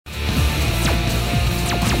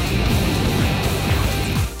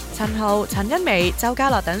陳豪、陳茵媺、周家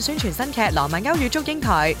樂等宣傳新劇《羅密歐與祝英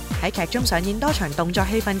台》，喺劇中上演多場動作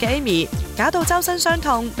戲份嘅 Amy， 搞到周身傷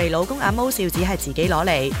痛，被老公阿毛笑指係自己攞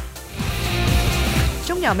嚟。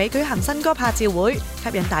中油美舉行新歌拍照會，吸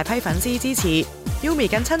引大批粉絲支持。Yumi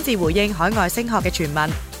更親自回應海外升學嘅傳聞。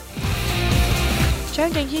張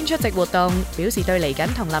敬軒出席活動，表示對嚟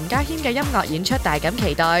緊同林家謙嘅音樂演出大感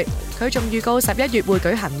期待。佢仲預告11月會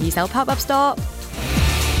舉行2手 pop-up store。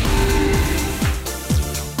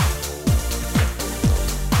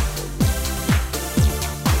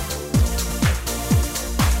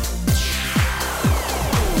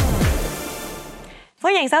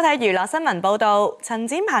歡迎收睇娛樂新聞報道。陳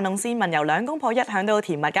展鵬同市民由兩公婆一向都好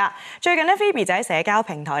甜蜜㗎。最近Phoebe 就喺社交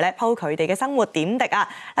平台鋪佢哋嘅生活點滴啊。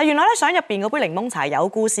原來相入邊嗰杯檸檬茶有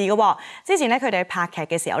故事嘅喎。之前佢哋拍劇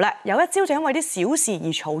嘅時候有一朝就因為啲小事而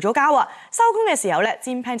嘈咗交啊。收工嘅時候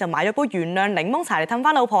占 pan 就買咗杯原諒檸檬茶嚟氹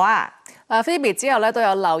翻老婆啊。Phoebe 之後都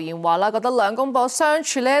有留言話啦，覺得兩公婆相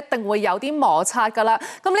處一定會有啲摩擦㗎啦。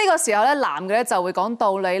咁呢個時候男嘅就會講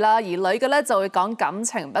道理啦，而女嘅就會講感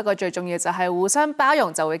情。不過最重要就係互相包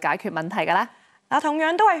容就會解決問題㗎啦。同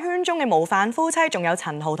樣都係圈中嘅模範夫妻，仲有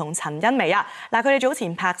陳豪同陳茵媺啊。佢哋早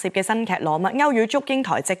前拍攝嘅新劇《羅密歐與祝英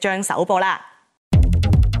台》即將首播啦。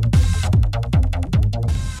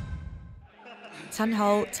陳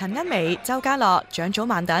豪、陳茵媺、周家樂、蔣祖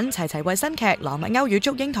曼等齊為新劇《羅密歐與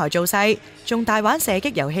祝英台》造勢，仲大玩射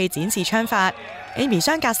擊遊戲展示槍法。Amy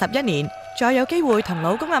相隔11年，再有機會同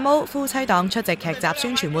老公阿毛夫妻檔出席劇集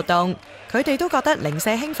宣傳活動，佢哋都覺得零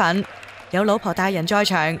舍興奮。有老婆大人在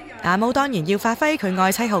場，阿毛當然要發揮佢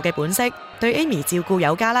愛妻號嘅本色，對 Amy 照顧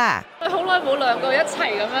有加啦。好耐冇兩個一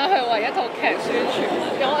齊咁樣去為一套劇宣傳，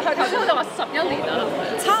佢頭先就話11年啦，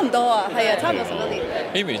差唔多啊，係啊，差唔多11年。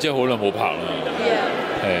Amy 真係好耐冇拍啦。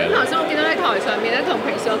咁頭先我見到喺台上面咧，同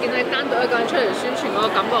平時我見到你單獨一個人出嚟宣傳嗰個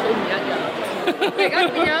感覺好唔一樣。而家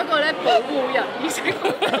變咗一個咧保護人意識，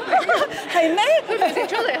係咩？佢平時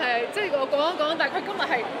出嚟係即係我講一講，但係佢今日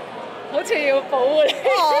係好似要保護你，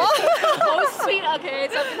好 sweet 啊！其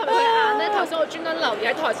實同佢眼咧，頭先我專登留意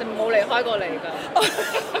喺台上冇離開過你㗎，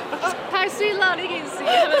太 sweet 啦呢件事，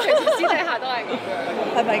係咪平時私底下都係咁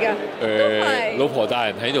樣？係咪㗎？老婆大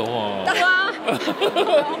人喺度啊嘛。哇！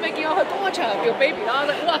我未見過佢公開場合叫 baby 啦，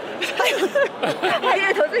哇！係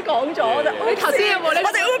啊，頭先講咗啫。你頭先有冇呢？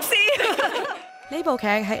我哋 Oops。呢部劇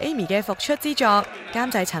係 Amy 嘅復出之作，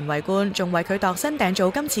監製陳維冠仲為佢度身訂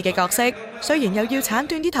做今次嘅角色。雖然又要剷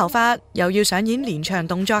短啲頭髮，又要上演連場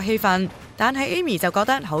動作戲份，但係 Amy 就覺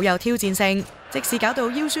得好有挑戰性，即使搞到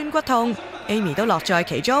腰酸骨痛 ，Amy 都樂在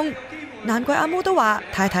其中。難怪阿毛都話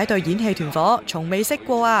太太對演戲團伙從未熄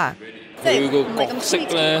過啊！佢個角色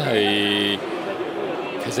咧係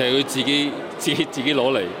其實係佢自己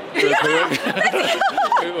攞嚟，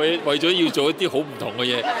佢為咗要做一啲好唔同嘅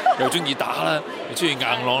嘢，又中意打啦，又中意硬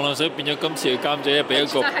朗啦，所以變咗今次嘅監製俾一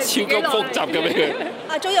個超級複雜嘅俾佢。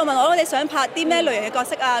阿祖又問我你想拍啲咩類型嘅角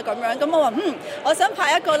色啊？咁樣咁我話我想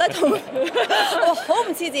拍一個咧同我好唔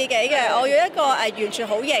似自己嘅，我要一個完全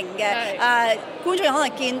好型嘅觀眾可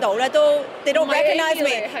能見到咧都 they don't recognize me，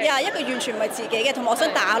 一個完全唔係自己嘅，同埋我想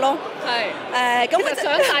打咯。係咁其實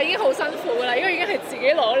想打已經好辛苦㗎啦，因為已經係自己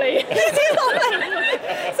攞嚟。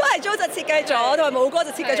所以祖就設計咗，同埋武哥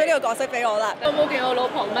就設計咗呢個角色俾我啦。我冇見我老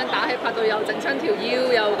婆咁樣打戲拍到又整親條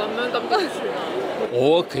腰，又咁樣咁點算啊？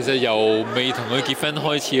我其實由未同佢結婚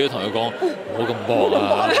開始都同佢講，唔好咁搏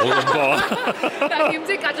啊，唔好咁搏。但係點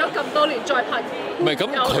知隔咗咁多年再拍？唔係咁，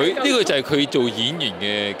佢呢個就係佢做演員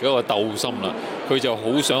嘅嗰個鬥心啦。佢就好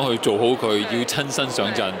想去做好佢，要親身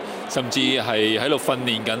上陣，甚至係喺度訓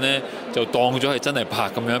練緊呢，就當咗係真係拍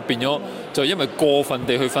咁樣，變咗就因為過分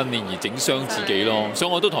地去訓練而整傷自己咯。所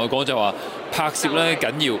以我都同佢講就話，拍攝咧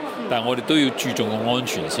緊要，但係我哋都要注重個安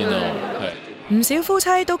全先咯。係。唔少夫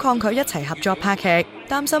妻都抗拒一齊合作拍劇，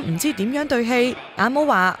擔心唔知點樣對戲。阿毛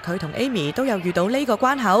話佢同 Amy 都有遇到呢個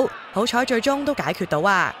關口，好彩最終都解決到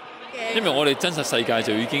啊！因為我哋真實世界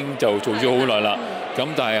就已經就做咗好耐啦，咁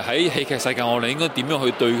但係喺戲劇世界我哋應該點樣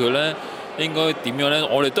去對佢呢？應該點樣呢？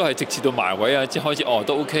我哋都係直至到埋位啊，即係開始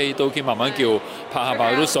都 OK，慢慢叫拍下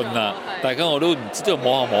都順啦。大家我都唔知道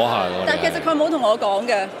摸下。但係其實佢冇同我講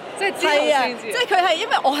嘅，即係係啊，即係佢係因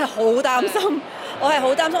為我係好擔心。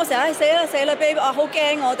我成日死啦 baby， 我好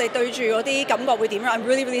驚我哋對住嗰啲感覺會點樣 ，I'm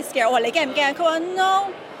really scared。我話你驚唔驚？佢話 no。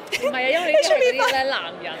唔係啊，因為呢啲係啲咧男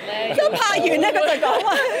人咧，一拍完咧佢就講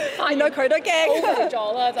話，原來佢都驚。好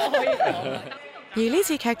咗啦，就可以講。而呢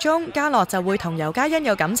次劇中，嘉樂就會同尤嘉欣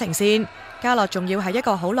有感情線。嘉樂仲要係一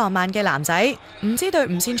個好浪漫嘅男仔，唔知對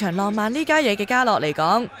唔擅長浪漫呢家嘢嘅嘉樂嚟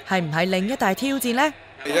講，係唔係另一大挑戰呢？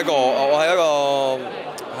我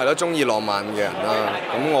係一個中意浪漫嘅人啦。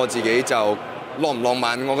咁我自己就浪唔浪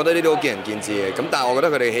漫，我覺得呢啲好見仁見智嘅。咁但係我覺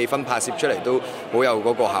得佢哋氣氛拍攝出嚟都好有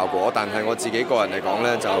嗰個效果。但係我自己個人嚟講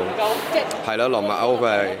咧，就係咯，羅密歐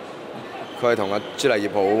佢係同阿朱麗葉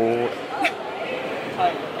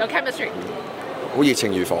有 chemistry，好熱情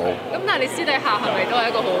如火。咁但係你私底下係咪都係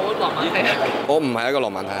一個好浪漫體克？我唔係一個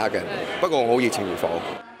浪漫體克嘅人，不過我好熱情如火。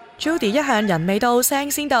Judy 一向人未到聲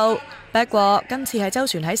先到，不過今次係周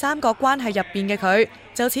旋喺三角關係入邊嘅佢，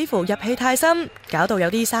就似乎入戲太深，搞到有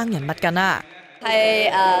啲生人勿近啊！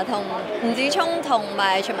係同吳子聰同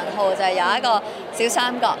埋徐文浩就係有一個小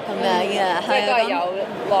三角咁樣嘅，係都係有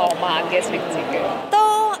浪漫嘅情節嘅。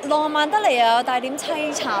都浪漫得嚟又帶點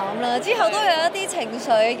凄慘啦，之後都有一啲情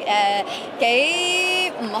緒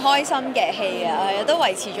幾唔開心嘅戲啊，都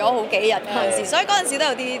維持咗好幾日嗰陣時，所以嗰陣時都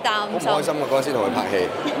有啲擔心。好唔開心啊！嗰陣時同佢拍戲，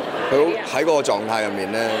佢喺嗰個狀態入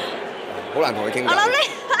面咧，好難同佢傾偈。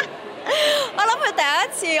我諗佢第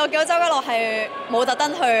一次我見到周家樂係冇特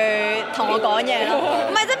登去同我講嘢咯，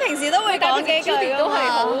唔係即係平時都會講幾句㗎嘛。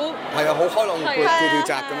係啊，好開朗跳紮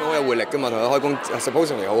咁樣，好有活力㗎嘛。同佢開工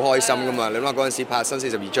supposedly 好開心㗎嘛。你諗下嗰陣時拍新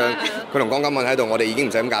42章，佢同江嘉敏喺度，我哋已經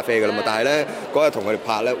唔使飲咖啡㗎啦嘛。但係咧嗰日同佢哋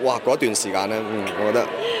拍咧，哇嗰段時間咧，我覺得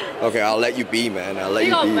OK，I'll let you be man，I'll let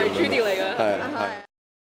you be。呢個唔係主調嚟嘅。係。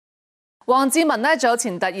黃智雯呢早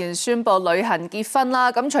前突然宣布旅行結婚啦，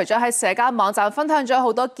咁除咗喺社交網站分享咗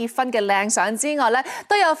好多結婚嘅靚相之外咧，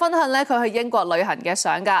都有分享咧佢去英國旅行嘅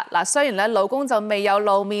相㗎。嗱，雖然咧老公就未有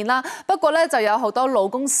露面啦，不過咧就有好多老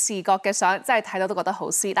公視覺嘅相，真係睇到都覺得好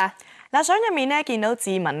sweet 啦。嗱，相入面咧見到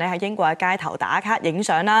智雯咧喺英國嘅街頭打卡影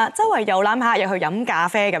相啦，周圍遊覽下，又去飲咖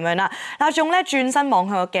啡咁樣啦。嗱，仲咧轉身望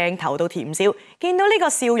向個鏡頭度甜笑，見到呢個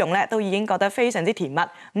笑容咧，都已經覺得非常之甜蜜。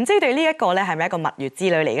唔知對呢一個咧係咪一個蜜月之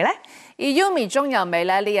旅嚟嘅咧？而 Yumi 鍾柔美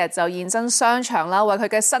咧呢日就現身商場啦，為佢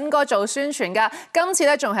嘅新歌做宣傳㗎。今次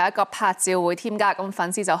咧仲係一個拍照會添㗎，咁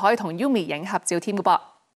粉絲就可以同 Yumi 影合照添㗎噃。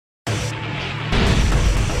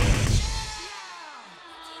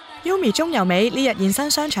Yumi 鍾柔美呢日現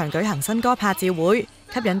身商場舉行新歌拍照會，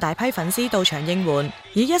吸引大批粉絲到場應援。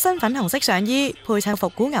以一身粉紅色上衣配襯復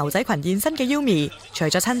古牛仔裙現身嘅 Yumi， 除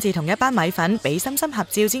咗親自同一班米粉俾心心合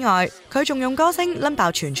照之外，佢仲用歌聲冧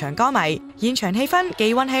爆全場歌迷，現場氣氛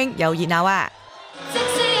既溫馨又熱鬧啊！即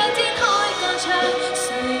使有天開個唱，誰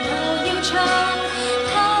又要唱？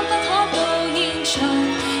他不可到現場，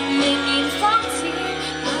仍然仿似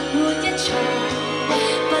白活一場。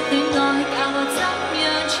不戀愛教我怎樣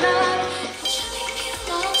唱？出飄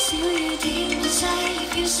落小雨點，細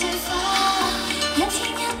雨碎花，一天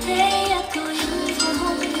一地一個人放空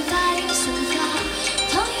大要神化，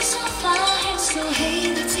躺於梳化輕掃起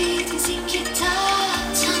你自電線吉他，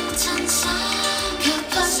襯襯衫卻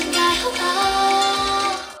不想戒口吧。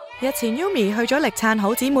日前 Yumi 去咗力撐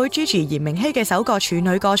好姊妹 Gigi 嚴明熙嘅首個處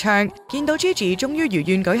女歌唱，見到 Gigi 終於如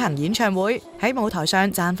願舉行演唱會，喺舞台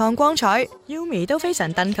上綻放光彩 ，Yumi 都非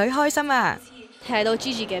常戥佢開心啊！睇到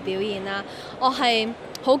Gigi 嘅表現啦，我係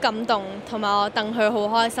好感動，同埋我戥佢好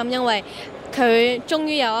開心，因為佢終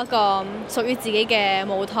於有一個屬於自己嘅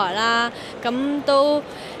舞台啦。咁都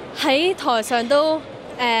喺台上都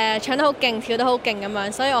唱得好勁，跳得好勁咁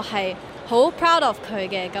樣，所以我係好 proud of 佢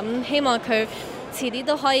嘅。咁希望佢遲啲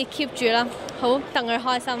都可以 keep 住啦，好戥佢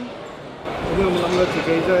開心。你有冇諗過自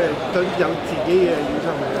己即係都有自己嘅演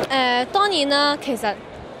唱會？當然啦，其實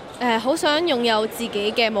好想擁有自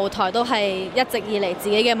己嘅舞台，都係一直以嚟自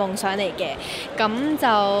己嘅夢想嚟嘅。咁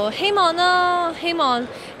就希望啦，希望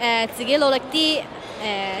自己努力啲，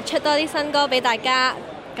出多啲新歌俾大家。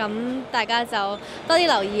咁大家就多啲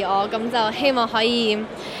留意我，咁就希望可以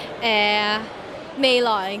未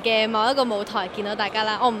來嘅某一個舞台見到大家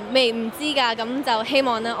啦。我唔知㗎，咁就希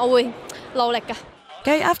望啦，我會努力㗎。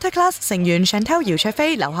繼 Afterclass 成員 Chantel 姚焯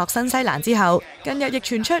菲留學新西蘭之後，近日亦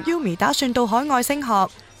傳出 Yumi 打算到海外升學，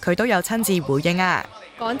佢都有親自回應啊。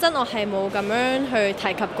講真，我係冇咁樣去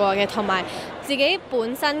提及過嘅，同埋自己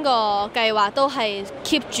本身個計劃都係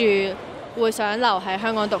keep 住會想留喺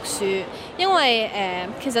香港讀書，因為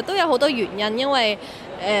其實都有好多原因，因為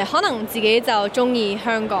可能自己就中意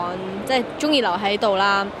香港，即係中意留喺度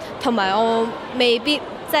啦，同埋我未必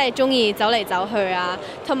即係中意走嚟走去啊，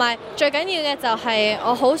同埋最緊要嘅就係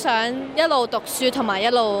我好想一路讀書同埋一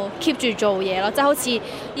路 keep 住做嘢咯，即係好似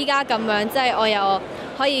依家咁樣，即係我又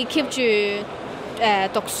可以 keep 住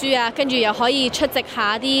讀書啊，跟住又可以出席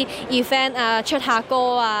下啲 event 啊，出下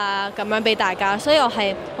歌啊咁樣俾大家，所以我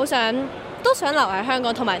係好想都想留喺香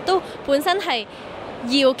港，同埋都本身係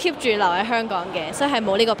要 keep 住留喺香港嘅，所以係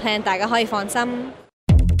冇呢個 plan， 大家可以放心。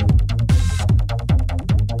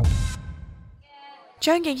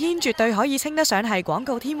張敬軒絕對可以稱得上係廣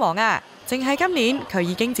告天王啊！淨係今年佢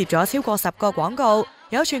已經接咗超過10個廣告，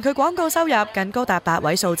有傳佢廣告收入更高達8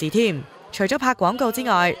位數字添。除咗拍廣告之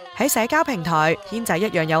外，喺社交平台，軒仔一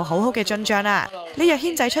樣有好好嘅進帳啦。呢日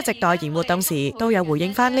軒仔出席代言活動時，都有回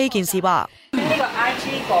應翻呢件事喎。呢個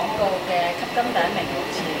IG 廣告嘅吸金第一名好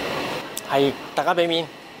似係大家俾面，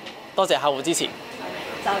多謝客戶支持。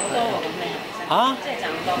賺好多喎咁咩？嚇？即係賺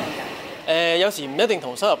好多咁計？有時唔一定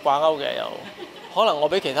同收入掛鈎嘅，又可能我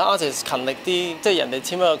比其他 artist 勤力啲，即係人哋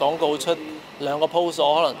簽一個廣告出2個 post，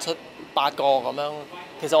 我可能出8個咁樣。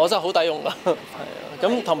其實我真係好抵用㗎，係啊。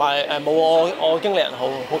咁同埋冇我經理人好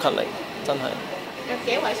勤力，真係。有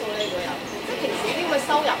幾位數呢個有？即係平時啲咁嘅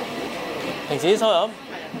收入。平時啲收入？係啊。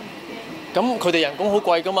咁佢哋人工好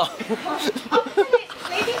貴㗎嘛。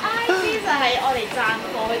你啲 IG 就係我嚟賺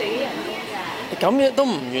貨佢哋啲人工㗎。咁亦都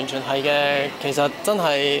唔完全係嘅，其實真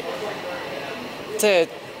係即係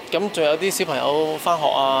咁，仲有啲小朋友返學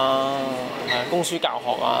啊，供書教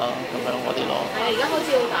學啊咁樣嗰啲咯。係啊，而家開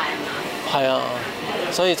始好大啊嘛。係啊，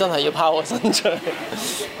所以真係要拋個身出嚟，係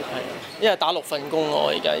啊，因為打6份工咯，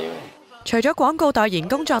而家要。除咗廣告代言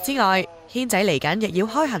工作之外，軒仔嚟緊亦要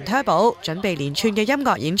開行 turbo， 準備連串嘅音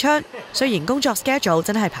樂演出。雖然工作 schedule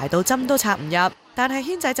真係排到針都插唔入，但係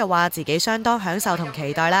軒仔就話自己相當享受同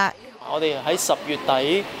期待啦。我哋喺10月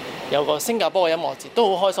底有個新加坡嘅音樂節，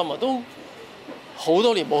都好開心啊！都好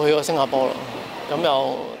多年冇去過新加坡啦。咁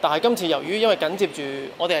又，但係今次由於因為緊接住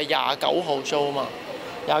我哋係29號 show 啊嘛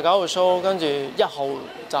，29號 show 跟住1號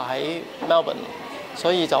就喺 Melbourne，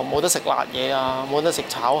 所以就冇得食辣嘢啊，冇得食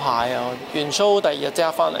炒蟹啊。完 show 第2日即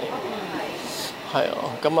刻翻嚟，係啊，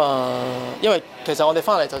咁啊，因為其實我哋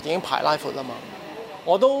翻嚟就已經排拉闊啦嘛。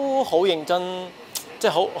我都好認真，即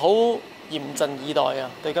係好嚴陣以待啊！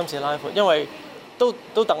對今次拉闊，因為都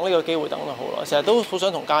等呢個機會等得好耐，成日都好想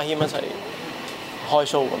同家謙一齊開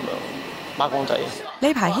show 咁樣孖公仔。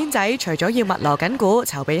呢排軒仔除咗要密鑼緊鼓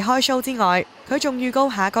籌備開 show 之外，佢仲預告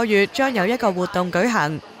下個月將有一個活動舉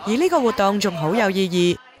行，而呢個活動仲好有意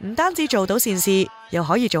義，唔單止做到善事，又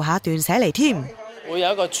可以做下斷捨離添。會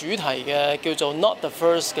有一個主題嘅叫做 Not the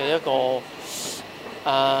First 嘅一個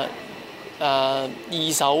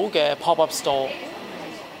2手嘅 pop-up store。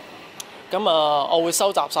咁我會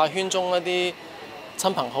收集晒圈中一啲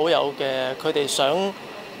親朋好友嘅佢哋想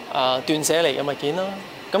斷捨離嘅物件啦。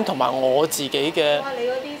咁同埋我自己嘅，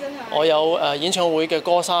我有演唱會嘅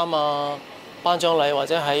歌衫啊、頒獎禮或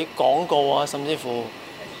者喺廣告啊，甚至乎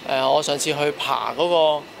我上次去爬嗰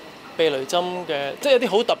個避雷針嘅，即係有啲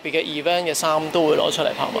好特別嘅 event 嘅衫都會攞出嚟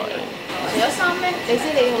拍賣。除咗衫咧，你知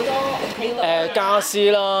你好多屋企家私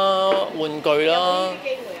啦、玩具啦。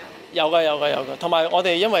有㗎，同埋我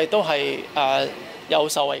哋因為都係有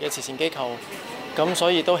受惠嘅慈善機構，咁所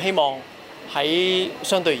以都希望喺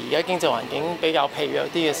相對而家經濟環境比較疲弱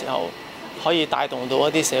啲嘅時候，可以帶動到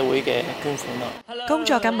一啲社會嘅捐款啦。工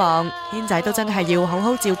作咁忙，軒仔都真係要好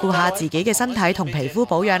好照顧下自己嘅身體同皮膚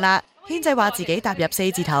保養啦。軒仔話自己踏入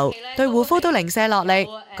4字頭，對護膚都零舍落力，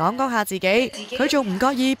講下自己，佢仲唔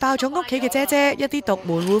覺意爆咗屋企嘅姐姐一啲獨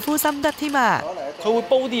門護膚心得添啊！佢會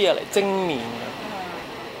煲啲嘢嚟蒸面嘅。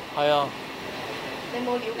係啊，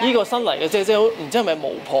呢個新嚟嘅姐姐唔知係咪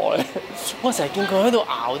巫婆咧？我成日見佢喺度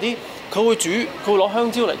熬啲，佢會攞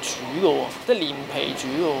香蕉嚟煮嘅喎，即係連皮煮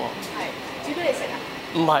嘅喎。係煮俾你食啊？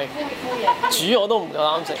唔係，煮我都唔夠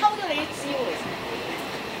膽食。偷咗你啲招嚟食？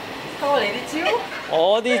偷你啲招？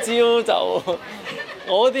我啲招就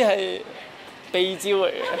我啲係秘招嚟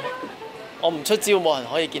嘅，我唔出招冇人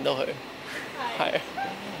可以見到佢。係，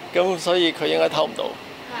咁所以佢應該偷唔到。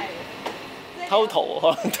偷圖可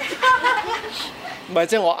能，唔係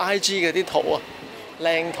即係我 IG 嗰啲圖啊，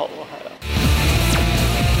靚圖啊，係啦。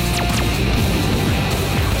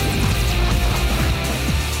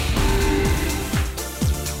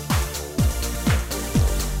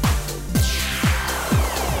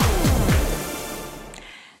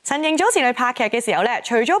陳瑩早前去拍劇嘅時候咧，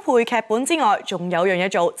除咗配劇本之外，仲有樣嘢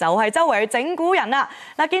做，就係周圍去整蠱人啦。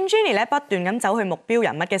嗱，見 Jenny 咧不斷咁走去目標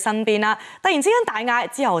人物嘅身邊啦，突然之間大嗌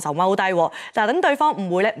之後就踎低喎。嗱，等對方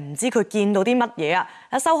誤會咧，唔知佢見到啲乜嘢啊。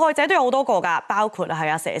嗱，受害者都有好多個㗎，包括係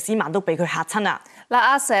阿佘詩曼都俾佢嚇親啊。嗱，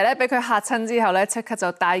阿佘咧俾佢嚇親之後咧，即刻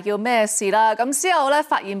就大叫咩事啦！咁之後咧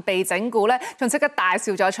發現被整蠱咧，仲即刻大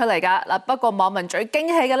笑咗出嚟㗎。嗱，不過網民最驚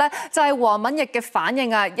喜嘅咧就係黃敏奕嘅反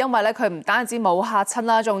應啊，因為咧佢唔單止冇嚇親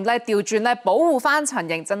啦，仲咧調轉咧保護翻陳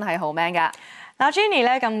瑩，真係好 man 㗎。嗱 Jenny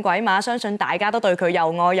咧咁鬼馬，相信大家都對佢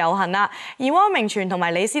又愛又恨啦。而汪明荃同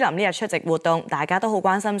埋李思琳呢日出席活動，大家都好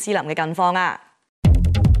關心思琳嘅近況啊。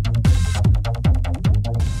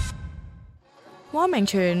汪明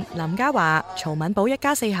荃、林嘉華、曹敏寶一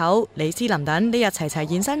家4口、李思琳等呢日齊齊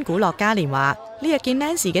現身古樂嘉年華。呢日見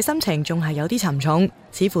Nancy 嘅心情仲係有啲沉重，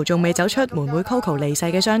似乎仲未走出妹妹 Coco 離世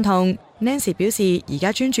嘅傷痛。Nancy 表示而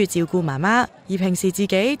家專注照顧媽媽，而平時自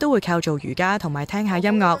己都會靠做瑜伽同埋聽下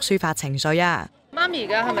音樂抒發情緒啊。媽咪而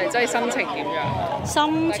家係咪真係心情點樣？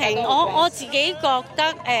心情我自己覺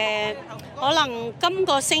得可能今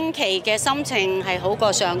個星期嘅心情係好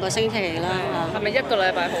過上個星期啦。係咪一個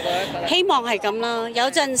禮拜好過一個禮拜？希望係咁啦，有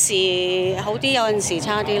陣時好啲，有陣時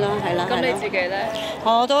差啲啦，係啦。咁你自己咧？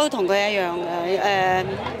我都同佢一樣嘅，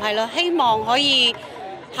係咯，希望可以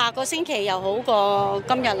下個星期又好過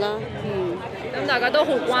今日啦。咁大家都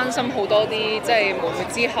好關心好多啲即係妹妹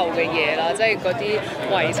之後嘅嘢啦，即係嗰啲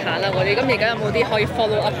遺產啦嗰啲。咁而家有冇啲可以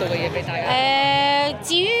follow up 到嘅嘢俾大家？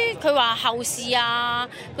至於佢話後事啊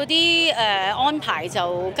嗰啲安排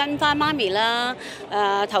就跟翻媽咪啦。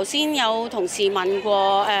頭先有同事問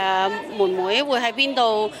過妹妹會喺邊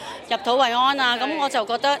度入土為安啊？咁我就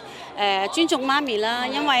覺得尊重媽咪啦，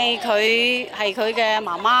因為佢係佢嘅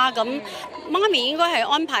媽媽，咁媽咪應該係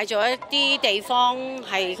安排咗一啲地方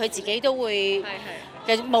係佢自己都會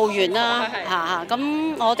嘅墓園啦，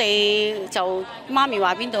咁我哋就媽咪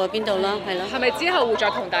話邊度就邊度啦，係咯。係咪之後會再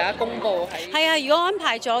同大家公佈？係啊，如果安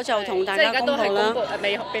排咗就同大家公佈啦。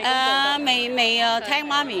未啊，聽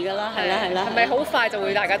媽咪㗎啦，係啦。係咪好快就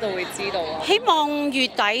會大家都會知道啊？希望月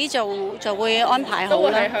底就會安排好啦。都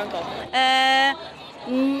會喺香港。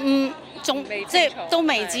仲即係都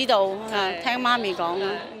未知道，聽媽咪講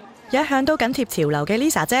啦。一向都緊貼潮流嘅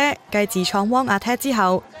Lisa 姐，繼自創汪阿 Ted 之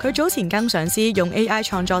後，佢早前更嘗試用 AI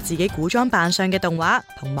創作自己古裝扮相嘅動畫，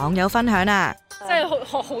同網友分享啊！真係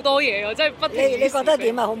學好多嘢喎，真係不停。你覺得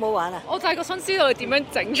點啊？好唔好玩啊？我就係想知道你點樣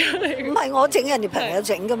整出嚟。唔係我整，人哋朋友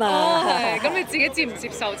整噶嘛。咁你自己接唔接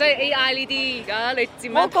受？即係 AI 呢啲而家你接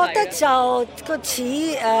唔？我覺得就個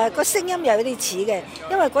似個聲音又有啲似嘅，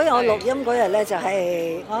因為嗰日我錄音嗰日咧就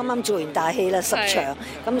係我啱啱做完大戲啦，10場，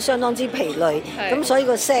咁相當之疲累，咁所以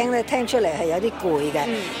個聲咧聽出嚟係有啲攰嘅。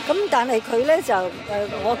咁但係佢咧就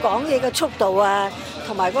我講嘢嘅速度啊，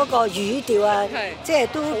同埋嗰個語調啊，即係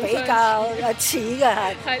都比較似嘅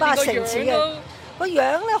係80%似嘅。個樣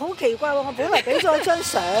咧好奇怪喎！我本來俾咗張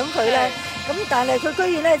相佢咧，咁但係佢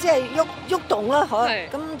居然咧即係喐動啦，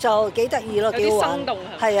咁就幾得意咯，幾好玩。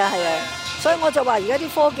係啊，所以我就話而家啲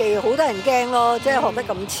科技好多人驚咯，即係學得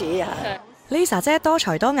咁似啊。Lisa 姐多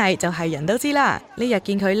才多藝就係人都知啦。呢日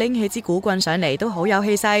見佢拎起支鼓棍上嚟都好有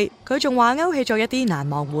氣勢，佢仲話勾起咗一啲難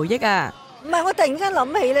忘回憶啊！唔係，我突然間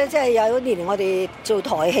諗起咧，即係有一年我哋做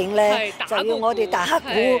台慶咧，就要我哋打鼓，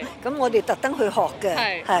咁我哋特登去學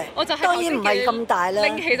嘅，係。我就當然唔係咁大啦。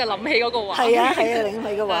拎起就諗起嗰個畫面。係啊，拎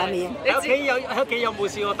起個畫面。你喺屋企有冇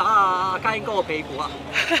試過打阿家英哥個屁股啊？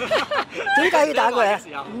點解要打佢啊？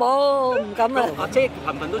冇，唔敢啊！即係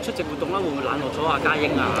頻頻都出席活動啦，會唔會冷落咗阿家英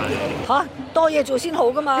啊？嚇，多嘢做先好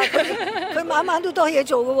噶嘛！佢晚晚都多嘢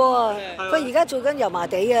做嘅喎。佢而家做緊油麻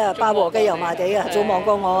地啊，八和嘅油麻地啊，做忙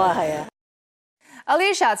過我啊，係啊。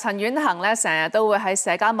Alicia 陳婉嫻咧成日都會喺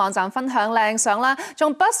社交網站分享靚相啦，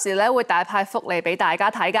仲不時咧會大派福利俾大家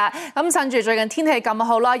睇㗎。咁趁住最近天氣咁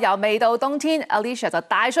好啦，又未到冬天 ，Alicia 就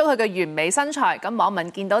帶出佢嘅完美身材，咁網民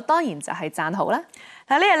見到當然就係讚好啦。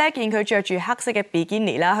喺呢日咧見佢着住黑色嘅比基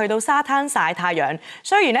尼啦，去到沙灘曬太陽。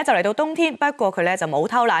雖然咧就嚟到冬天，不過佢咧就冇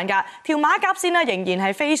偷懶㗎，條馬甲線咧仍然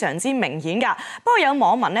係非常之明顯㗎。不過有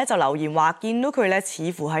網民咧就留言話，見到佢咧似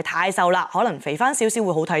乎係太瘦啦，可能肥翻少少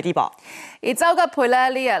會好睇啲噃。而周吉佩咧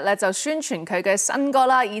呢日咧就宣傳佢嘅新歌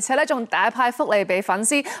啦，而且咧仲大派福利俾粉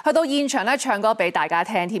絲，去到現場咧唱歌俾大家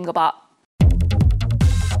聽添㗎噃。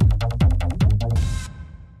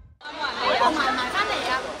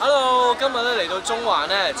Hello， 今日咧嚟到中環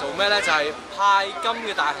咧做咩咧？就係派金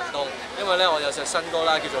嘅大行動，因為咧我有隻新歌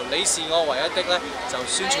啦，叫做《你是我唯一的》咧，就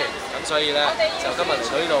宣傳，咁所以咧就今日嚟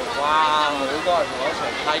到呢度，哇，好多人同我一齊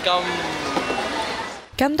派金。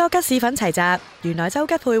咁多吉士粉齊集，原來周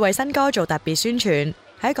吉佩為新歌做特別宣傳，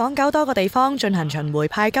喺港九多個地方進行巡迴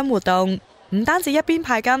派金活動，唔單止一邊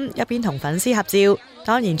派金一邊同粉絲合照，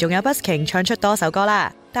當然仲有 busking 唱出多首歌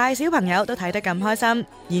啦，大小朋友都睇得咁開心，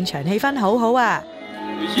現場氣氛好好啊！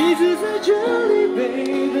我一直在這裡 baby，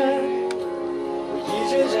 我一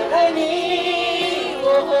直在愛你，哦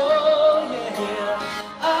耶耶，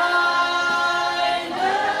愛的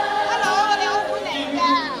Hello， 你好歡迎㗎，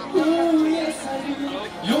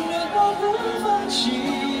永遠都不放棄，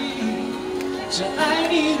這愛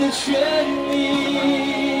你的權利，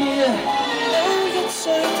無人在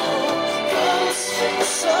逃，高聲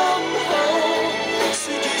守候，世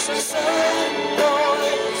界上三愛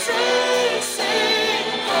追星。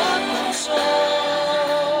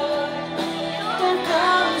都高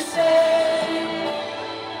興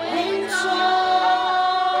永在。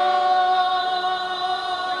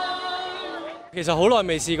其實好耐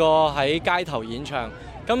未試過喺街頭演唱，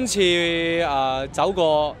今次走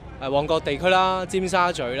過旺角地區啦、尖沙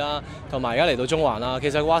咀啦，同埋而家嚟到中環啦，其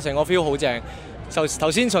實哇成個 feel 好正。就頭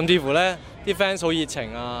先甚至乎咧，啲 fans 好熱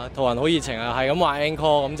情啊，途人好熱情啊，係咁話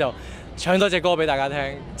encore 咁就唱多隻歌俾大家聽。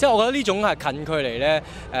即係我覺得呢種係近距離咧，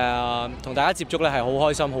同大家接觸咧係好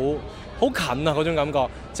開心，好近啊嗰種感覺。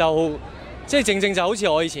就即係正就好似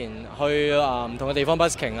我以前去唔同嘅地方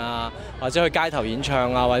busking 啊，或者去街頭演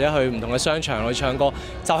唱啊，或者去唔同嘅商場去唱歌，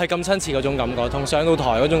就係咁親切嗰種感覺，同上到台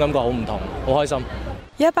嗰種感覺好唔同，好開心。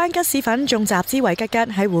有一班吉士粉仲集資為吉吉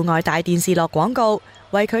喺戶外大電視落廣告，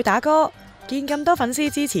為佢打歌。見咁多粉絲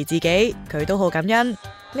支持自己，佢都好感恩。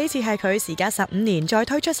呢次係佢時隔15年再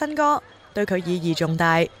推出新歌，對佢意義重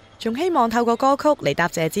大，仲希望透過歌曲嚟答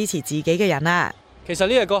謝支持自己嘅人啊！其實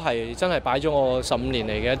呢隻歌係真係擺咗我15年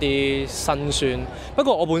嚟嘅一啲辛酸。不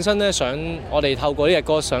過我本身咧想，我哋透過呢隻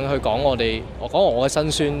歌想去講我嘅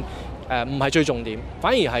辛酸，唔係最重點，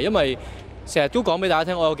反而係因為成日都講俾大家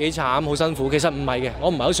聽，我有幾慘，好辛苦。其實唔係嘅，我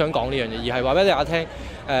唔係好想講呢樣嘢，而係話俾大家聽，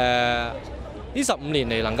呢15年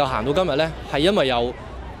嚟能夠行到今日呢，係因為有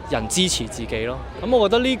人支持自己咯。咁我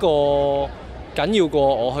覺得呢個緊要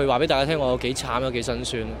過我去話俾大家聽我有幾慘有幾辛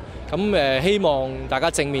酸。咁希望大家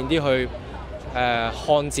正面啲去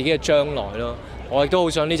看自己嘅將來咯。我亦都好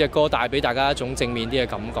想呢隻歌帶俾大家一種正面啲嘅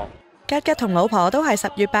感覺。吉吉同老婆都係10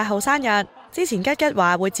月8號生日，之前吉吉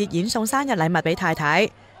話會節演送生日禮物俾太太，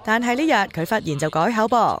但係呢日佢忽然就改口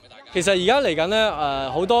噃。其實而家嚟緊呢，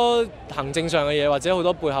好多行政上嘅嘢，或者好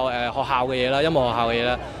多背後學校嘅嘢啦，音樂學校嘅嘢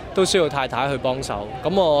啦，都需要太太去幫手。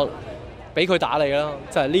咁我俾佢打理啦，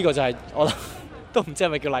即係呢個就係我都唔知係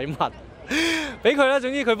咪叫禮物，俾佢啦。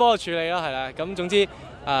總之佢幫我處理啦，係啦。咁總之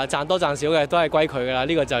賺多賺少嘅都係歸佢㗎啦。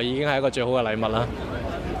呢個就已經係一個最好嘅禮物啦。呢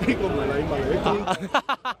個唔係禮物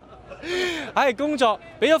嚟，係工作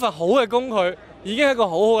俾咗份好嘅工佢，已經係一個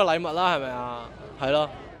好好嘅禮物啦，係咪啊？係咯。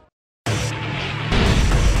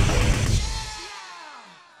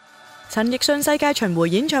陳奕迅世界巡迴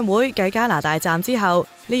演唱會繼加拿大站之後，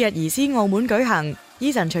呢日移師澳門舉行。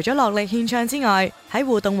Eason 除咗落力獻唱之外，喺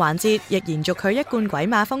互動環節亦延續佢一貫鬼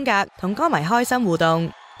馬風格，同歌迷開心互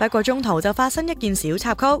動。不過中途就發生一件小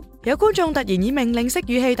插曲，有觀眾突然以命令式語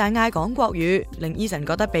氣大嗌講國語，令 Eason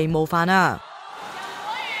覺得被冒犯啊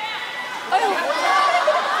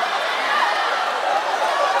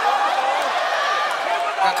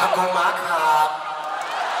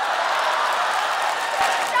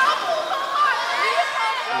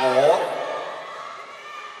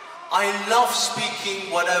！I love speaking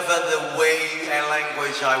whatever the way and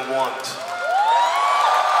language I want.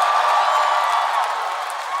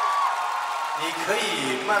 你可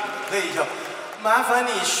以就麻煩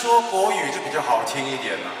你說國語就比較好聽一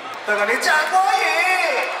點啦。對吧？你講國語。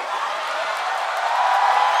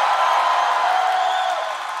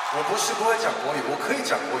我不是不會講國語，我可以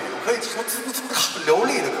講國語，我可以很流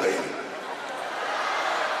利的可以。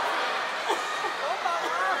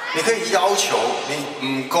你可以要求你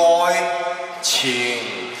唔該，請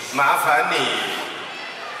麻煩你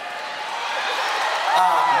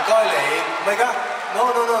唔該你，唔係㗎 ，no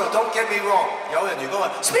don't get me wrong。有人如果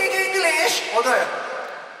話 speak English， 我都係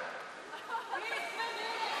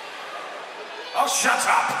shut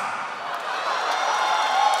up。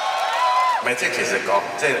唔係即係其實講，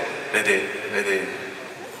即係你哋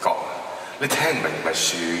講，你聽唔明咪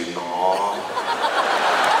算咯。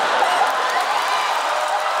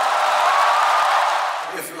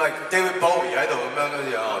Like David Bowie 喺度咁樣，跟住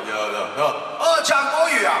唱國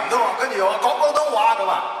語啊，唔通話跟住又話講廣東話咁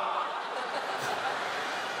啊？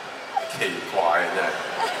奇怪啊真係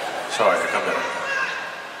 ，sorry 今日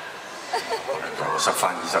塞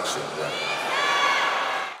翻耳塞算啫。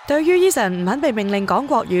對於 Eason 唔肯被命令講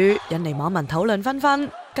國語，引嚟網民討論紛紛，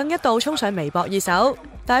更一度衝上微博熱搜，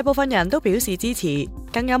大部分人都表示支持，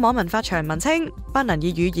更有網民發長文稱不能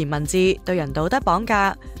以語言文字對人道德綁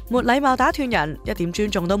架。沒禮貌打斷人，一點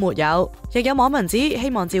尊重都沒有。亦有網民指希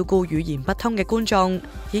望照顧語言不通嘅觀眾，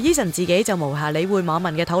而 Eason 自己就無暇理會網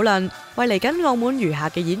民嘅討論，為嚟緊澳門餘下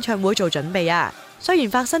嘅演唱會做準備啊。雖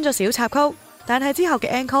然發生咗小插曲，但係之後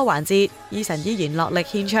嘅 encore 環節 ，Eason 依然落力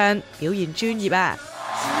獻唱，表現專業啊。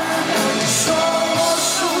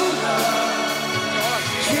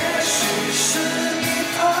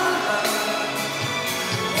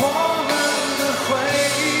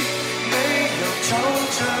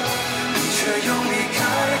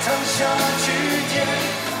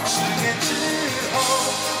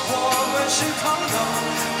是朋友，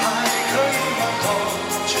還可以問候，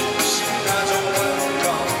只是那種溫柔，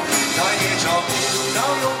再也找不到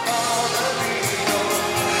擁抱的理由，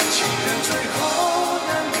情人最後難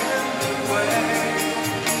免淪為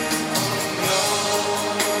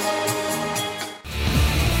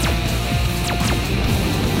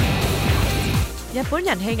日本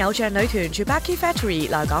人氣偶像女團 Tsubaki Factory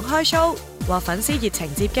來港開 show， 獲粉絲熱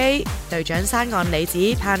情接機，隊長山岸里子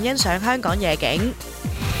盼欣賞香港夜景。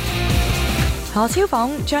何超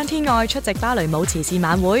鳳、張天愛出席芭蕾舞慈善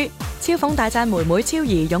晚會，超鳳大讚妹妹超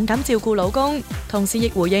兒勇敢照顧老公，同時亦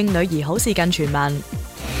回應女兒好事近傳聞。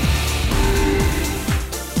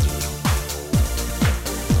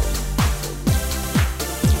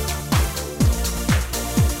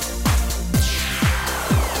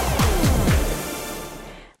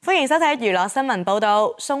歡迎收睇娛樂新聞報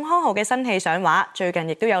道。宋康昊嘅新戲上畫，最近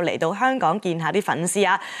亦都有嚟到香港見下啲粉絲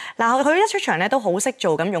啊。嗱，佢一出場咧都好識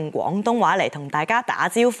做咁用廣東話嚟同大家打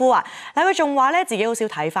招呼啊。嗱，佢仲話咧自己好少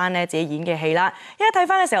睇翻咧自己演嘅戲啦，一睇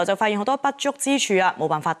翻嘅時候就發現好多不足之處啊，冇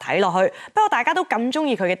辦法睇落去。不過大家都咁中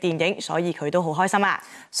意佢嘅電影，所以佢都好開心啊。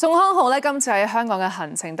宋康昊咧今次喺香港嘅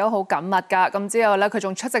行程都好緊密㗎，咁之後咧佢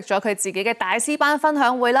仲出席咗佢自己嘅大師班分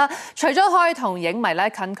享會啦。除咗可以同影迷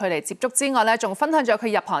咧近距離接觸之外咧，仲分享咗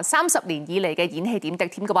佢入行30年以嚟嘅演戲點滴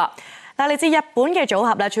添㗎噃。嗱，嚟自日本嘅組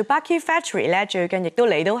合啦 Tsubaki Factory 咧，最近亦都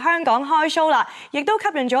嚟到香港開 show 啦，亦都吸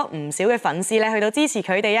引咗唔少嘅粉絲咧去到支持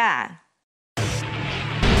佢哋啊。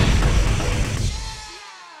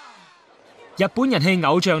日本人氣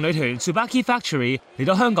偶像女團 Tsubaki Factory 嚟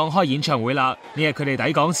到香港開演唱會啦！呢日佢哋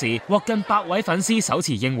抵港時，獲近100位粉絲手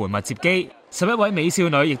持應援物接機，11位美少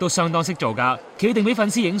女亦都相當識做㗎，企定俾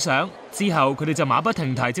粉絲影相。之後佢哋就馬不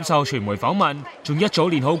停蹄接受傳媒訪問，仲一早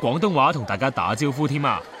練好廣東話同大家打招呼添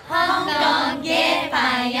啊！香港嘅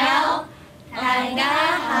朋友，大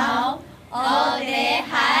家好，我哋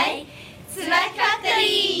係 Tsubaki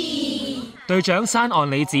Factory。隊長山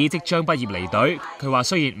岸里子即將畢業離隊，佢話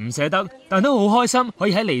雖然唔捨得，但都好開心可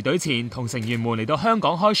以喺離隊前同成員們嚟到香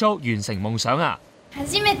港開 show，完成夢想啊！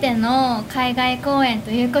初めての海外公演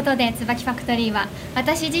ということで、椿ファクトリーは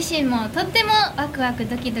私自身もとってもワクワク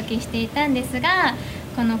ドキドキしていたんですが、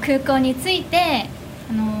この空港に着いて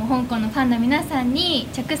香港のファンの皆さんに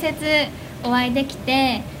直接お会いでき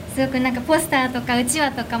て、すごくなんかポスターとかうち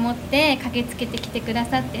わとか持って駆けつけてきてくだ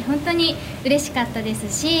さって本当に嬉しかったです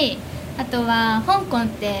し、あとは香港っ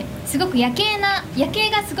てすごく夜景が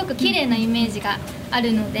すごく綺麗なイメージがあ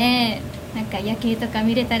るので。なんか夜景とか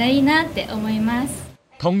見れたらいいなって思います。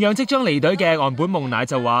同樣即將離隊嘅岸本夢乃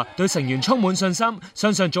就話對成員充滿信心，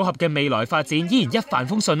相信組合嘅未來發展依然一帆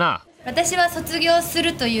風順啊！私は卒業す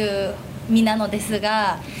るという身なのです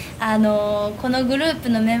が、このグループ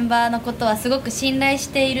のメンバーのことはすごく信頼し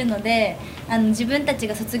ているので、自分たち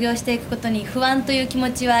が卒業していくことに不安という気持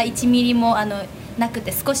ちは1ミリもなく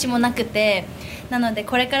て、少しもなくて、なので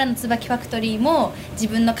これからの椿ファクトリーも自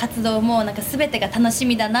分の活動もなんか全てが楽し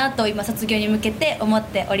みだなと今卒業に向けて思っ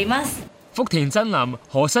ております。福田真林、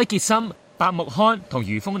河西傑森、白木漢同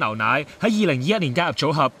餘豐牛奶喺2021年加入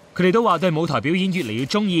組合，佢哋都話對舞台表演越嚟越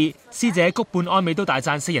中意。師姐谷半安美都大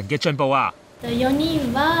讚4人嘅進步啊！4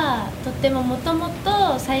人はとってももとも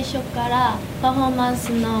と最初からパフォーマンス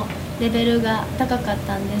のレベルが高かっ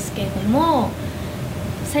たんですけれども、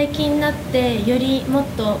最近になってよりもっ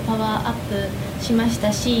とパワーアップしまし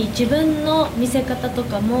たし、自分の見せ方と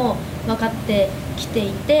かも分かってきて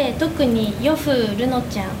いて、特にヨフルノ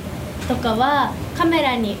ちゃんとかはカメ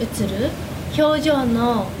ラに映る表情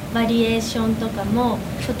のバリエーションとかも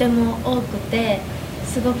とても多くて、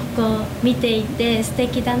すごくこう見ていて素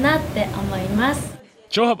敵だなって思います。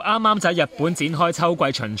組合啱啱就喺日本展開秋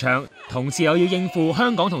季巡唱，同時又要應付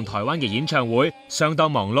香港同台灣嘅演唱會，相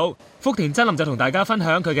當忙碌。福田真林就同大家分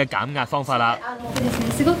享佢嘅減壓方法啦。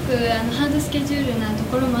すごくハードスケジュールなと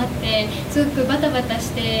ころもあって、すごくバタバタ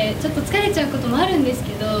してちょっと疲れちゃうこともあるんです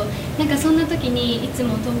けど、なんかそんな時にいつ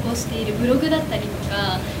も投稿しているブログだったりと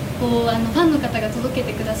か、こうファンの方が届け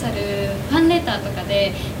てくださるファンレターとか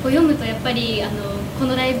でこう読むとやっぱりこ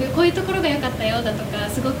のライブこういうところが良かったよだとか、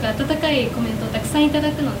すごく温かいコメントをたくさんいただ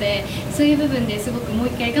くので、そういう部分ですごくもう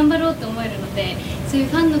一回頑張ろうと思えるので、そういう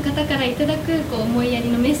ファンの方からいただくこう思いやり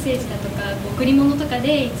のメッセージだとか贈り物とか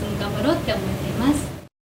でいつも頑張ろうって思っています。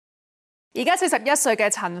而家41歲嘅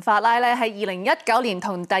陳法拉咧，喺2019年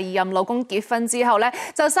同第2任老公結婚之後咧，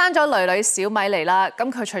就生咗女小米嚟啦。咁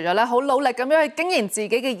佢除咗咧好努力咁樣去經營自己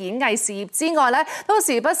嘅演藝事業之外咧，都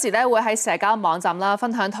時不時咧會喺社交網站啦分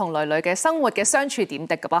享同女嘅生活嘅相處點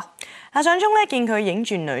滴㗎噃。嗱，相中咧見佢影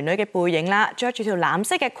住女嘅背影啦，着住條藍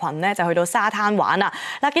色嘅裙咧就去到沙灘玩啦。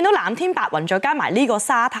嗱，見到藍天白雲再加埋呢個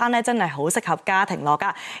沙灘咧，真係好適合家庭樂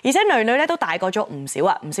㗎。而且女咧都大個咗唔少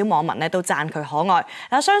啊，唔少網民咧都讚佢可愛。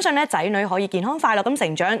嗱，相信咧仔女可以健康快樂咁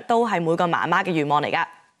成長，都係每個媽媽嘅願望嚟㗎。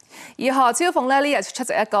而何超鳳呢日出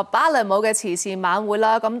席一個芭蕾舞嘅慈善晚會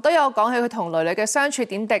啦，咁都有講起佢同女嘅相處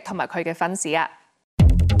點滴同埋佢嘅婚事啊。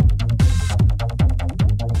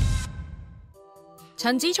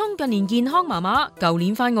陳子聰近年健康麻麻，舊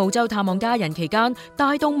年返澳洲探望家人期間，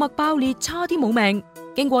大動脈爆裂，差啲冇命。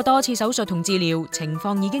經過多次手術同治療，情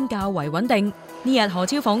況已經較為穩定。呢日何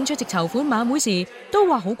超鳳出席籌款晚會時，都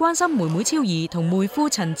話好關心妹妹超兒同妹夫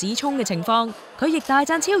陳子聰嘅情況。佢亦大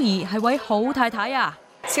讚超兒係位好太太啊！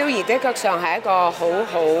超兒的確上係一個好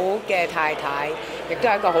好嘅太太，亦都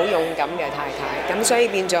係一個好勇敢嘅太太。咁所以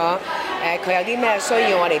變咗佢有啲咩需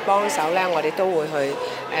要我哋幫手咧，我哋都會去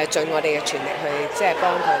盡我哋嘅全力去即係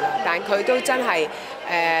幫佢啦。但佢都真係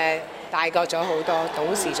大個咗好多，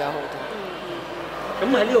懂事咗好多。咁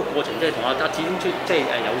喺呢個過程，即係同阿子聰出即係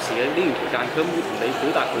有事嘅呢段期間，佢有冇同你表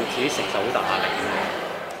達佢自己承受好大壓力？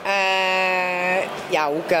有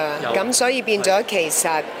㗎，咁所以變咗其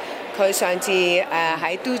實佢上次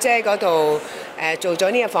喺嘟姐嗰度做咗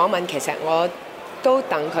呢個訪問，其實我都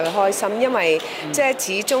戥佢開心，因為即係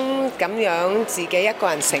始終咁樣自己一個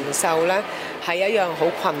人承受咧係一樣好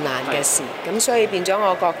困難嘅事，咁所以變咗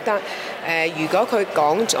我覺得如果佢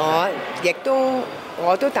講咗，亦都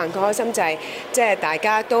我都戥佢開心，就係即係大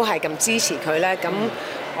家都係咁支持佢咧，咁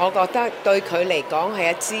我覺得對佢嚟講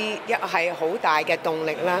係係好大嘅動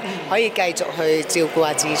力啦，可以繼續去照顧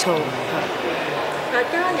阿子聰。但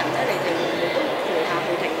家人咧，你哋會唔會都陪下佢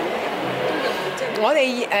哋咁樣？都有冇即係？我哋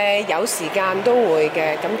有時間都會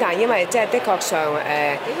嘅，咁但係因為即係的確上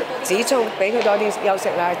子聰俾佢多啲休息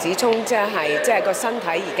啦，子聰即係個身體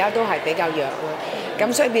而家都係比較弱啦，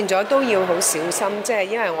咁所以變咗都要好小心，即係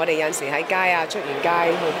因為我哋有陣時喺街啊出完街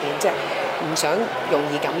去邊，即係唔想容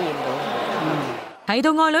易感染到。提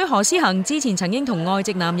到愛女何詩蘅之前曾經同外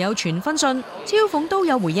籍男友傳婚訊，超鳳都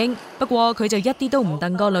有回應，不過佢就一啲都唔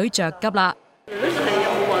戥個女着急啦。女就係有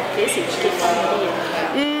冇話幾時結婚嗰啲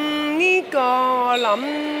嘢？呢個我諗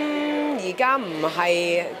而家唔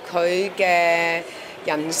係佢嘅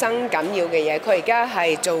人生緊要嘅嘢，佢而家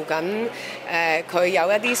係做緊佢有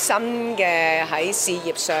一啲新嘅喺事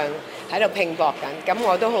業上喺度拼搏緊，咁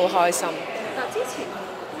我都好開心。但之前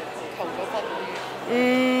求咗婚。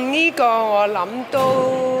呢個我諗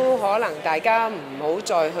都可能大家唔好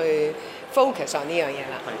再去 focus on 呢樣嘢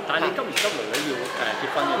啦。但係你急唔急女要結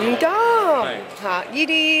婚嘅？唔急嚇，呢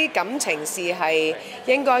啲感情事係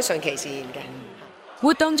應該順其自然嘅。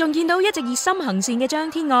活動仲見到一直熱心行善嘅張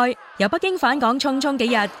天愛，由北京返港匆匆幾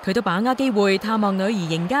日，佢都把握機會探望女兒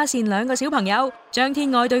邢嘉善兩個小朋友。張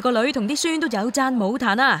天愛對個女同啲孫都有讚冇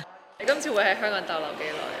彈啊！你今次會喺香港逗留幾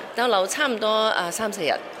耐？逗留差唔多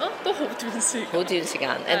3-4日。都好短時間。好短時間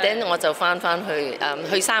 ，and then 我就翻去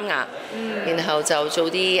三亞，然後就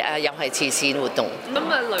做啲又係慈善活動。咁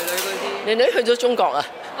啊，女嗰啲？女去咗中國啊！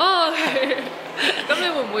哦，係。咁你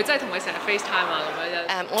會唔會真係同佢成日 FaceTime 啊咁樣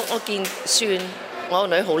啫？我見孫，我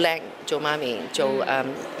個女好叻做媽咪，做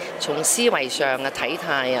從思維上啊、體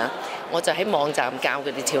態啊，我就喺網站教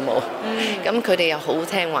佢哋跳舞。咁佢哋又好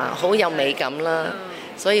聽話，好有美感啦。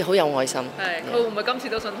所以好有愛心。係，佢會唔會今次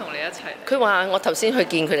都想同你一齊？佢話我頭先去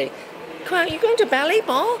見佢哋，佢話 You going to ballet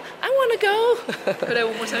ball? I want to go 。佢哋會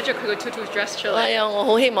唔會想着佢個 tutu dress 出嚟？係啊，我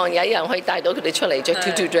好希望有一日可以帶到佢哋出嚟着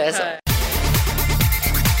tutu dress。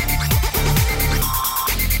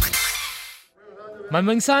文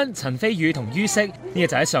詠珊、陳飛宇同于適呢日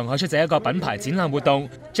就喺上海出席一個品牌展覽活動。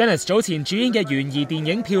Janice 早前主演嘅懸疑電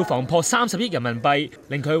影票房破30億人民幣，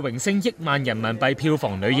令佢榮升億萬人民幣票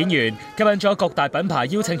房女演員，吸引咗各大品牌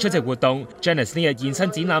邀請出席活動。Janice 呢日現身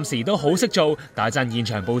展覽時都好識做，大讚現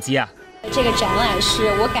場佈置啊！這個展覽是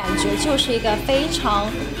我感覺就是一個非常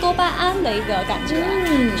多巴胺的一個感覺，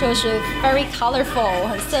就是 very colorful，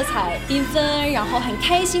 很色彩繽紛，然後很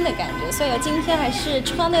開心的感覺。所以我今天還是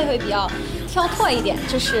穿的會比較挑拓一點，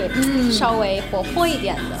就是稍微活潑一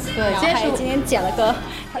點的。對，然後還今天剪了個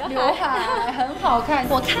劉海，很好看。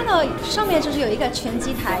我看到上面就是有一個拳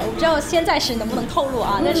擊台，我不知道現在是能不能透露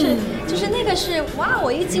啊，但是就是那個是哇，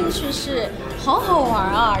我一進去是好好玩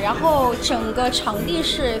啊，然後整個場地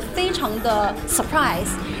是非常的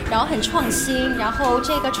surprise， 然後很創新，然後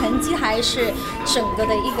這個拳擊台是整個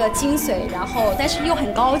的一個精髓，然後但是又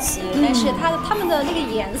很高級，但是他們的那個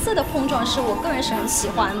顏色的碰撞是我個人是很喜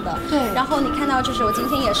歡的。對，然後你看到就是我今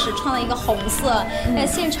天也是穿了一個紅色，但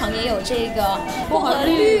現場也有這個薄荷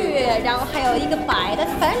綠，然後還有一個白的，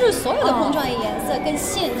反正就是所有的碰撞的顏色跟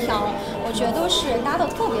線條，我覺得都是搭得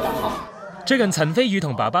特別的好。最近陳飛宇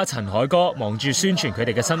同爸爸陳凱歌忙住宣傳佢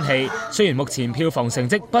哋嘅新戲，雖然目前票房成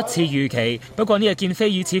績不似預期，不過呢日見飛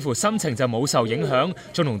宇似乎心情就冇受影響，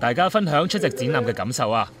仲同大家分享出席展覽嘅感受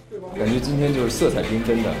啊！感覺今天就是色彩繽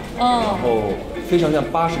紛的，然後非常像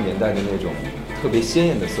80年代的那種特别鲜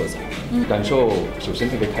艳的色彩，感受首先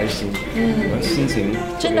特别开心，心情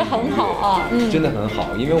真的很好啊，真的很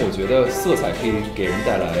好，因为我觉得色彩可以给人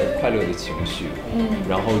带来快乐的情绪，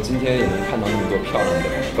然后今天也能看到那么多漂亮的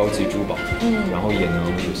高级珠宝，然后也能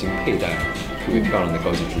有幸佩戴特别漂亮的高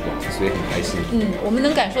级珠宝，所以很开心。我们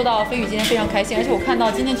能感受到飞宇今天非常开心，而且我看到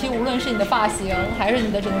今天其实无论是你的发型，还是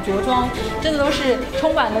你的整个着装，真的都是充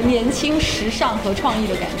满了年轻、时尚和创意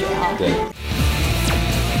的感觉啊。对。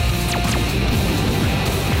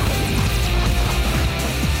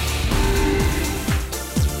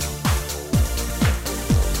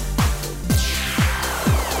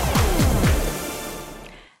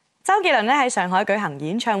周杰倫喺上海舉行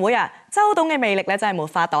演唱會啊！周董嘅魅力咧真係沒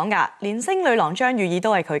法擋㗎，連星女郎張雨綺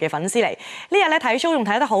都係佢嘅粉絲嚟。呢日咧睇 show 仲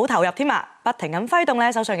睇得好投入添啊！不停咁揮動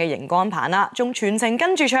咧手上嘅熒光棒啦，仲全程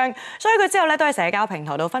跟住唱，所以佢之後咧都喺社交平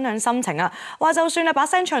台度分享心情啊，話就算把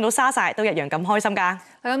聲唱到沙晒，都一樣咁開心㗎。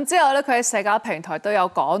咁之後咧，佢喺社交平台都有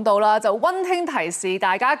講到啦，就溫馨提示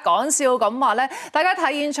大家講笑咁話咧，大家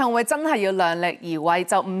睇演唱會真係要量力而為，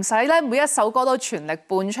就唔使咧每一首歌都全力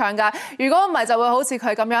伴唱㗎。如果唔係，就會好似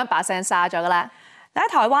佢咁樣把聲沙咗㗎啦。喺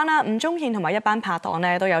台灣啦，吳宗憲同埋一班拍檔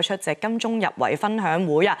咧都有出席金鐘入圍分享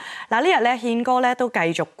會啊！嗱，呢日咧憲哥咧都繼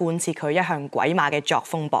續貫徹佢一向鬼馬嘅作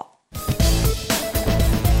風噃。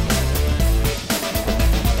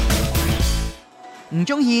吳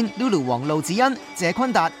宗憲、Lulu 王、路子欣、謝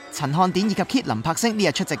坤達、陳漢典以及 Kit 林柏星呢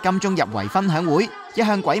日出席金鐘入圍分享會。一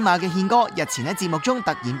向鬼馬嘅憲哥日前喺節目中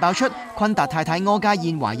突然爆出坤達太太柯家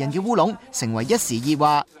燕懷孕嘅烏龍，成為一時熱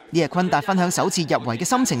話。呢日坤達分享首次入圍嘅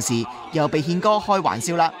心情時，又被憲哥開玩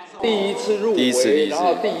笑啦。第一次入圍，然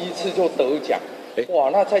後第一次就得獎。哇，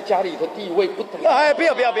那在家裡的地位不得。哎，不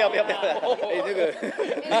要！哎，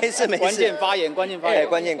這個沒事。關鍵發言。關鍵。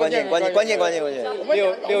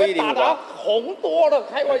610打到紅多了，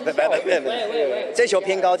開玩笑。這球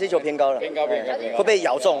偏高了。偏高。會被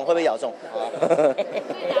咬中。達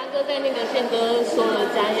哥在那個憲哥說了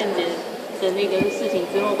家燕姐的那個事情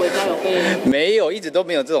之後，回家有被？沒有，一直都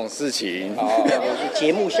沒有這種事情。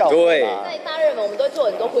節目效果。對。在大熱門，我們都會做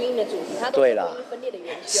很多婚姻的主題，他都是婚姻分裂的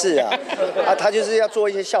元凶。是啊，他就是要做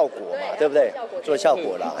一些效果嘛，對不對？做效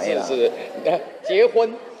果啦，是。結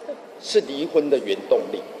婚是離婚的原動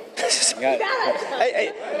力。你看，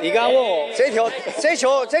你剛剛問我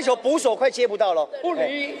這球捕手快接不到了，不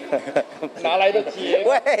離，哪來的接？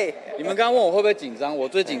喂，你們剛剛問我會不會緊張？我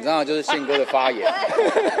最緊張的就是憲哥的發言，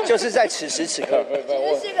就是在此時此刻。其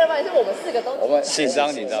實憲哥的發言是我們4個都我們緊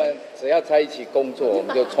張，只要在一起工作，我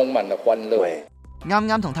們就充滿了歡樂。啱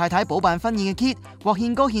啱同太太補辦婚宴嘅 Kit 獲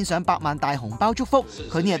憲哥獻上100萬大紅包祝福，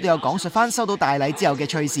佢呢日都有講述翻收到大禮之後嘅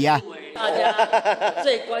趣事啊！大家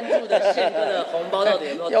最關注的憲哥的紅包到底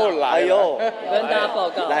有沒有到？又來喲！我跟大家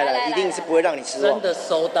報告，來，一定是不會讓你失望。真的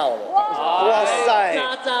收到了！哇塞！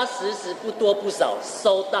扎實，不多不少，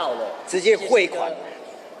收到了，直接匯款。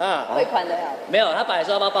匯款的呀？沒有，他本來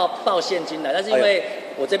說要報現金來，但是因為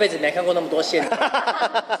我這輩子沒看過那麼多現金，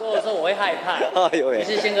所以我說我會害怕。於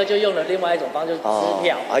是憲哥就用了另外一種方式，就是支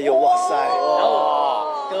票。哎呦，哇塞！然後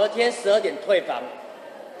我隔天12點退房，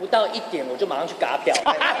不到1點我就馬上去嘎表。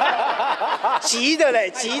急的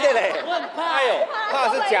嘞！我很怕，怕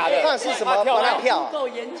是假的，怕是什麼？發票。夠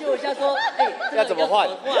研究一下說，要怎麼換？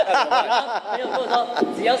沒有，或者說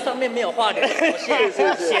只要上面沒有畫流線，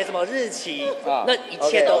寫什麼日期，那一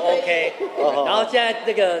切都 OK。然後現在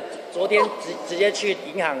這個昨天直接去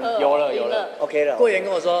銀行有了 ，OK 了。櫃員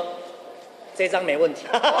跟我說，這張沒問題。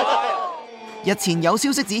日前有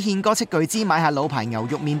消息指憲哥斥巨資買下老牌牛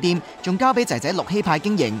肉麵店，仲交俾仔仔陸希派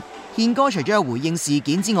經營。憲哥除咗有回應事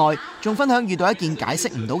件之外，仲分享遇到一件解釋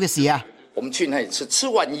唔到嘅事啊！我們去那裡吃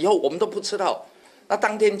完以後，我們都不知道。那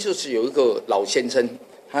當天就是有一個老先生，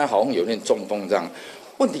他好像有點中風這樣。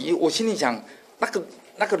問題我心裡想，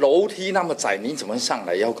那個樓梯那麼窄，你怎麼上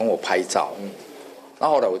來要跟我拍照？然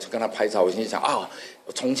後後來我就跟他拍照，我心裡想啊，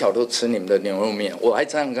我從小都吃你們的牛肉麵，我還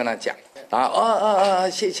這樣跟他講。然後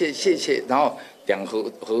謝謝，然後兩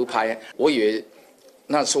合拍，我以為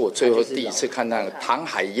那是我最後第一次看那個唐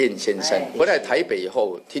海燕先生。回來台北以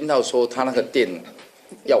後，聽到說他那個店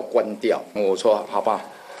要關掉，我說好吧，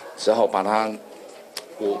只好把它，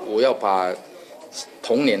我要把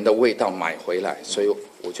童年的味道買回來，所以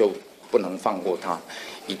我就不能放過他，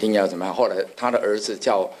一定要怎麼樣。後來他的兒子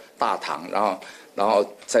叫大唐，然後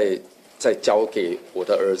再交給我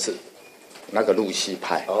的兒子那個露西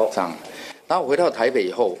派，這樣。然後回到台北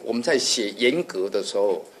以後，我們在寫嚴格的時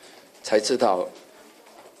候，才知道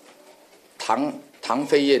唐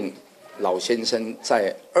飛燕老先生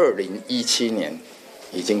在2017年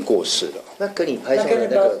已經過世了。那跟你拍照的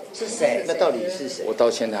那個是誰？那到底是誰？我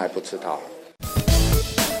到現在還不知道。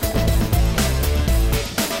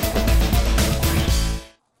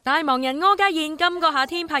大忙人柯佳嬿今個夏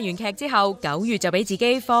天拍完劇之後，9月就俾自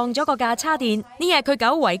己放咗個假叉電。呢日佢久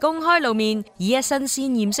違公開露面，以一身鮮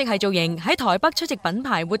豔色系造型喺台北出席品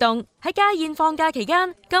牌活動。喺佳嬿放假期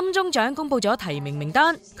間，金鐘獎公布咗提名名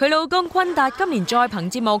單，佢老公坤達今年再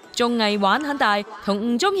憑節目綜藝玩很大，同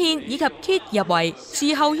吳宗憲以及 Kid 入圍。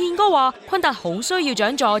事後憲哥話坤達好需要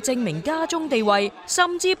獎助證明家中地位，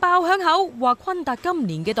甚至爆響口話坤達今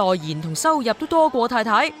年嘅代言同收入都多過太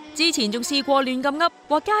太。之前仲試過亂咁噏，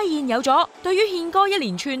話佳嬿有咗。對於憲哥一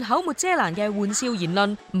連串口沒遮攔嘅玩笑言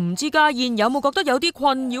論，唔知佳嬿有冇覺得有啲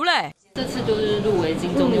困擾呢？這次就是入圍金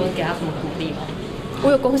鐘，你會給他什麼鼓勵嗎？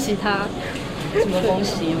我有恭喜他，什麼恭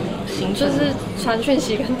喜？就是傳訊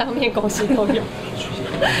息跟當面恭喜都有。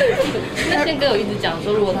那憲哥有一直講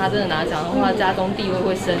說，如果他真的拿獎的話，家中地位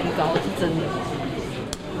會升高，是真的。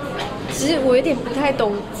其實我有點不太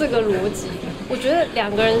懂這個邏輯。我覺得兩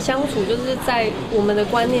個人相處，就是在我們的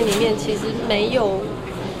觀念裡面，其實沒有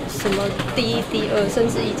什麼第一、第二，甚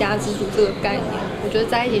至一家之主這個概念。我覺得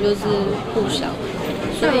在一起就是互相，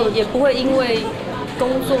所以也不會因為工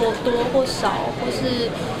作多或少，或是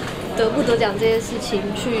得不得獎這些事情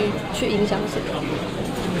去影響什麼。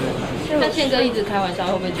那憲哥一直開玩笑，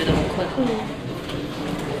會不會覺得很困難？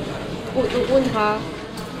我問他，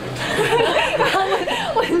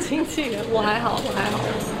問經紀人，我還好。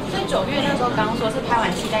所以9月那時候剛說是拍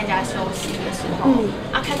完期在家休息的時候，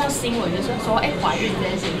看到新聞就是說，懷孕這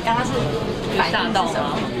件事情，你剛剛是反應到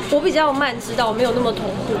嗎？我比較慢知道，沒有那麼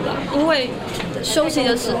同步啦。因為休息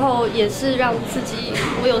的時候也是讓自己，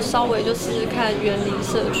我有稍微就試試看遠離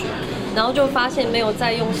社群，然後就發現沒有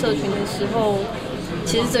在用社群的時候，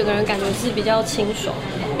其實整個人感覺是比較清爽。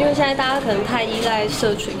因為現在大家可能太依賴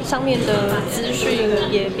社群上面的資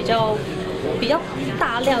訊，也比較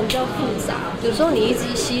大量，比較複雜。有時候你一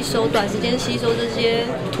直吸收，短時間吸收這些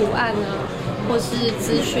圖案啊，或是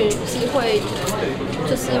資訊，是會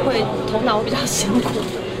頭腦比較辛苦，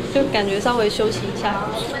就感覺稍微休息一下。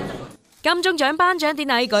金鐘獎頒獎典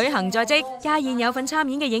禮舉行在即，佳嬿有份參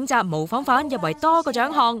演嘅影集模仿犯入圍多個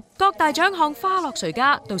獎項，各大獎項花落誰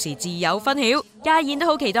家，到時自有分曉。佳嬿都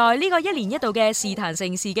好期待呢個1年1度嘅事壇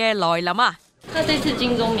盛事嘅來臨啊！那這次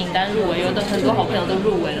金鐘名單入圍，有的很多好朋友都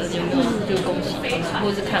入圍了，有沒有就恭喜他，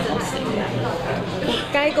或者是看好誰？我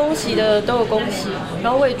該恭喜的都有恭喜，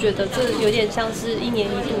然後我也覺得這有點像是1年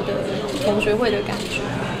1度的同學會的感覺，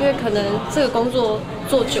因為可能這個工作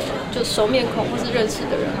做久了，就熟面孔或是認識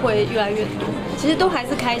的人會越來越多。其實都還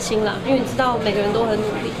是開心啦，因為你知道每個人都很努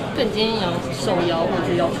力。對，你今天有受邀或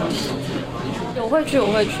者要出席？我會去，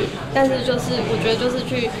但是就是我覺得就是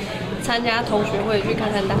去參加同學會，去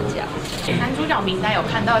看看大家。男主角名單有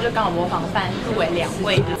看到，就剛好模仿犯入圍2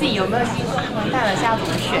位，自己有沒有心說完蛋了，現在要怎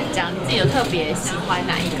麼選？這樣你自己有特別喜歡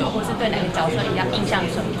哪一個，或是對哪個角色比較印象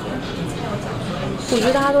深刻？我覺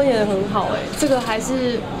得大家都演得很好，這個還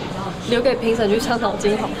是留給評審去傷腦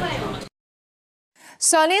筋好。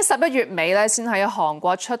上年11月尾咧，先喺韓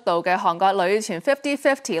國出道嘅韓國女團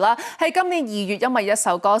5050啦，喺今年2月因為一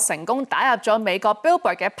首歌成功打入咗美國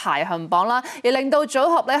Billboard 嘅排行榜啦，而令到組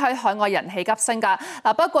合咧喺海外人氣急升㗎。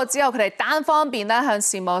不過之後佢哋單方面咧向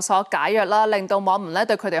事務所解約啦，令到網民咧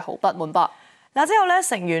對佢哋好不滿噃。之後咧，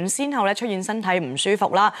成員先後咧出現身體唔舒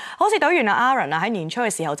服啦，好似隊員Aaron喺年初嘅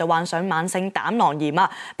時候就患上慢性膽囊炎啊。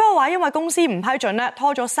不過話因為公司唔批准咧，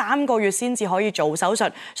拖咗3個月先至可以做手術，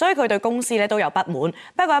所以佢對公司咧都有不滿。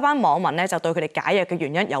不過一班網民咧就對佢哋解約嘅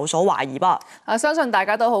原因有所懷疑噃。相信大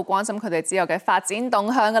家都好關心佢哋之後嘅發展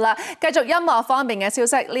動向㗎啦。繼續音樂方面嘅消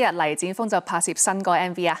息，呢日黎展峰就拍攝新歌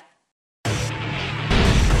MV 啊。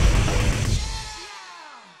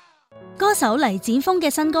歌手黎展峰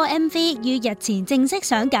嘅新歌 MV 於日前正式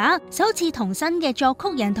上架，首次同新嘅作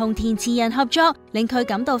曲人同填詞人合作，令佢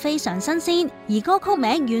感到非常新鮮。而歌曲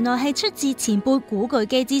名原來係出自前輩古巨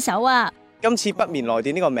基之手啊！今次不眠來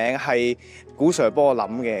電呢個名係古 Sir 幫我諗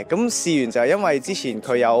嘅，咁事緣就係因為之前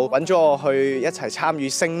佢有揾咗我去一齊參與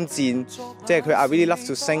星戰，即係佢 I Really Love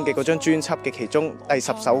to Sing 嘅嗰張專輯嘅其中第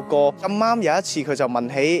10首歌。咁啱有一次佢就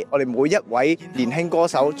問起我哋每一位年輕歌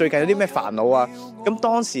手最近有啲咩煩惱啊，咁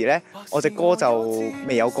當時呢，我隻歌就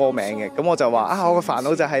未有歌名嘅，咁我就話我個煩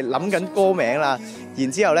惱就係諗緊歌名啦，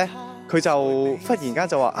然之後呢，佢就忽然間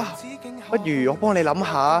就話不如我幫你諗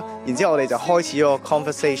下，然之後我哋就開始咗個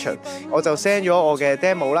conversation， 我就 send 咗我嘅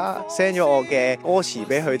demo 啦 ，send 咗我嘅歌詞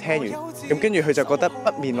俾佢聽完，咁跟住佢就覺得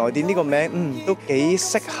不眠來電呢個名，都幾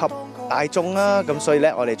適合大眾啊，咁所以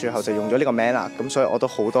呢，我哋最後就用咗呢個名啦，咁所以我都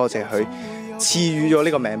好多謝佢賜予咗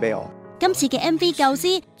呢個名俾我。今次嘅 MV 構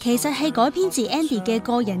思其實係改編自 Andy 嘅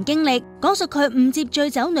個人經歷，講述佢誤接醉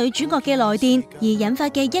酒女主角嘅來電而引發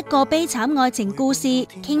嘅一個悲慘愛情故事，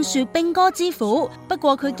傾說兵哥之苦。不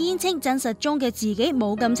過佢堅稱真實中嘅自己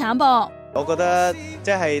冇咁慘噃。我覺得即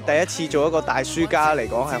係第一次做一個大輸家嚟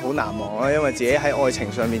講係好難忘啦，因為自己喺愛情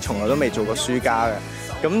上面從來都未做過輸家嘅。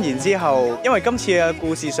咁然之後，因為今次嘅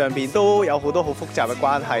故事上邊都有好多好複雜嘅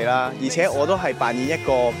關係啦，而且我都係扮演一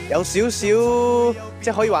個有少少即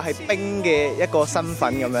係可以話係兵嘅一個身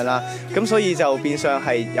份咁樣啦，咁所以就變相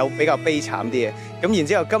係有比較悲慘啲嘅。咁然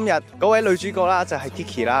之後今日嗰位女主角啦就係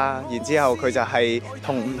Kiki 啦，然之後佢就係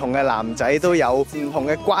同唔同嘅男仔都有唔同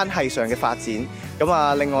嘅關係上嘅發展。咁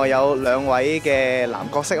啊，另外有兩位嘅男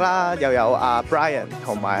角色啦，又有阿 Brian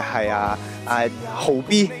同埋係豪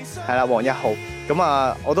B 係啦，黃一豪。咁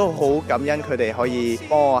啊，我都好感恩佢哋可以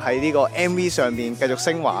幫我喺呢個 MV 上面繼續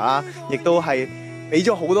升華啦，亦都係俾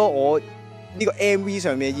咗好多我呢個 MV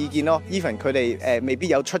上面嘅意見咯。Even 佢哋未必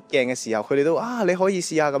有出鏡嘅時候，佢哋都你可以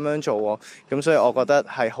試下咁樣做喎。咁所以我覺得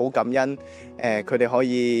係好感恩佢哋可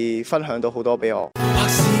以分享到好多俾我。或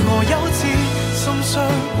是我幼稚，心傷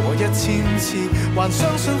過1000次，還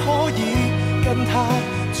相信可以跟他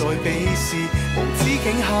再比試，無止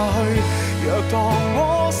境下去，若當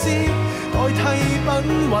我是代替品，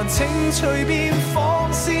還請隨便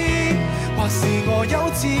放肆。或是我幼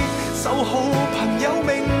稚，守好朋友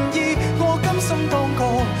名義，我甘心當個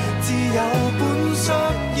自由本相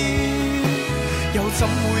依，又怎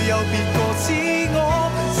會有別個似我，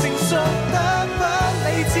成熟得不理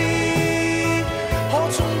智，可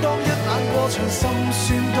充當一眼過場心酸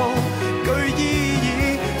都具意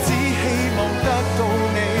義，只希望得到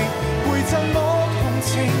你回贈我同情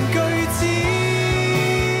句子。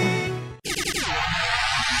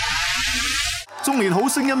中年好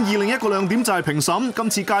聲音2001個亮點就係評審，今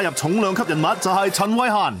次加入重量級人物就係陳慧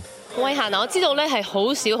嫻。慧嫻我知道咧係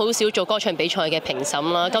好少做歌唱比賽嘅評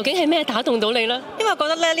審啦，究竟係咩打動到你呢？因為覺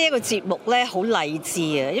得咧呢一個節目咧好勵志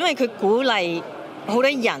啊，因為佢鼓勵好多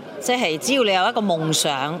人，即係只要你有一個夢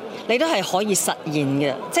想，你都係可以實現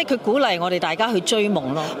嘅。即係佢鼓勵我哋大家去追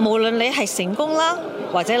夢咯。無論你係成功啦，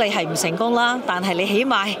或者你係唔成功啦，但係你起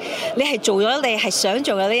碼你係做咗你係想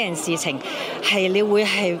做嘅呢件事情，係你會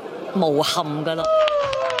係無憾㗎咯。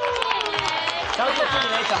首先歡迎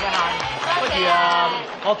你陳慧嫻，不如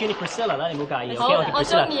我叫你 Priscilla 啦，你唔好介意。好，我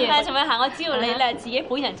中意。陳慧嫻，我知道你咧自己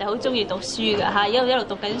本人就好中意讀書㗎嚇，一路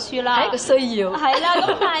讀緊書啦。係一個需要。係啦，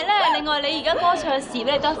咁但係咧，另外你而家歌唱事業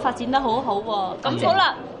咧都發展得好好喎。咁好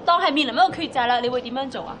啦，當係面臨一個抉擇啦，你會點樣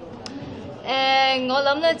做啊？我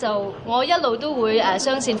諗咧就我一路都會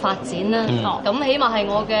雙線發展啦，咁起碼係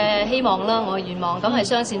我嘅希望啦，我嘅願望，咁係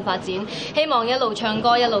雙線發展，希望一路唱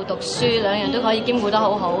歌一路讀書，兩樣都可以兼顧得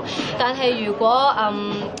好好。但係如果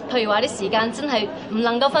譬如話啲時間真係唔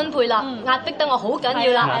能夠分配啦，壓迫得我好緊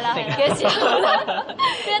要啦嘅時候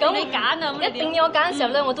咧，咁你揀啊，一定要我揀嘅時候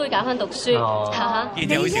咧，我都會揀翻讀書。你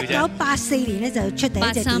1984年咧就出第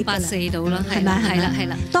一隻碟㗎啦，84到啦，係咪？係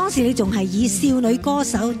啦。當時你仲係以少女歌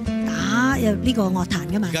手打入呢個樂壇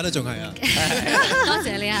㗎嘛？而家都仲係啊！多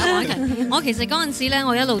謝你啊，黃勤。我其實嗰陣時咧，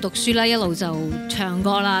我一路讀書啦，一路就唱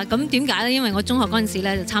歌啦。咁點解咧？因為我中學嗰陣時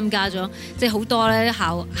咧就參加咗即係好多咧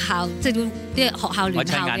校即係啲學校聯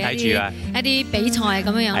校嘅一啲比賽咁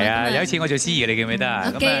樣樣。係啊，有一次我做司儀，你記唔記得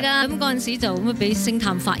啊？我記得。咁嗰陣時就咁俾星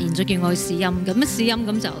探發現咗，叫我去試音。咁試音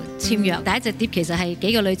咁就簽約。第一隻碟其實係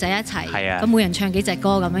幾個女仔一齊，咁每人唱幾隻歌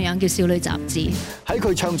咁樣樣，叫《少女雜誌》。喺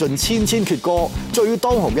佢唱盡千缺歌最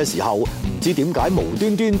當紅嘅時候，唔知點解無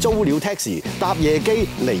端端租了 taxi 搭夜機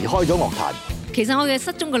離開咗樂壇。其實我嘅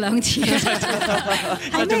失蹤過2次，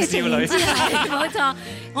係咩少女？冇錯，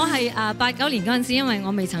我係89年嗰陣時，因為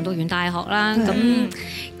我未曾讀完大學啦，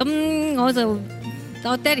咁我就。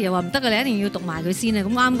我爹哋又話唔得㗎，你一定要讀埋佢先啊！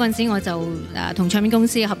咁啱嗰陣時我就同唱片公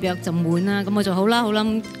司嘅合約就滿啦，咁我就好啦，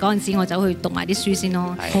嗰陣時我走去讀埋啲書先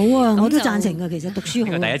咯。好啊，我都贊成㗎，其實讀書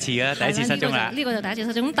好。呢個第一次啦，第一次失蹤啦。呢個就第一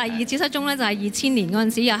次失蹤。咁第二次失蹤咧就係2000年嗰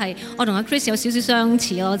陣時，又係我同阿 Chris 有少少相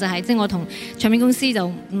似咯，就係即係我同唱片公司就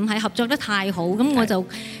唔係合作得太好，咁我就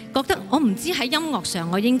覺得我唔知喺音樂上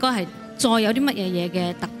我應該係再有啲乜嘢嘢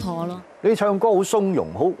嘅突破咯。你唱歌好鬆容，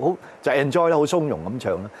好就 enjoy 啦，好鬆容咁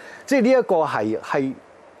唱啦。即係呢一個係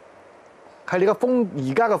你個風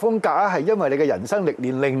而家嘅風格啊，係因為你嘅人生歷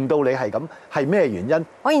練令到你係咁，係咩原因？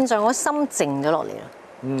我現在我心靜咗落嚟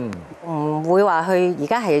啦，唔會話去而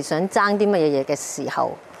家係想爭啲乜嘢嘢嘅時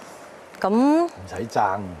候，咁唔使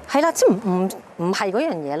爭。係啦，即係唔係嗰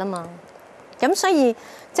樣嘢啦嘛。咁所以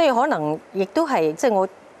即係可能亦都係即係我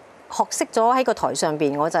學識咗喺個台上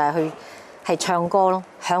邊，我就係唱歌咯，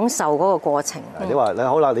享受嗰個過程。你話你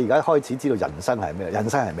好啦，你而家開始知道人生係咩？人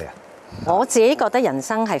生係咩啊？我自己覺得人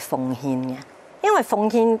生係奉獻嘅，因為奉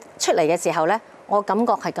獻出嚟嘅時候咧，我感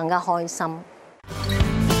覺係更加開心。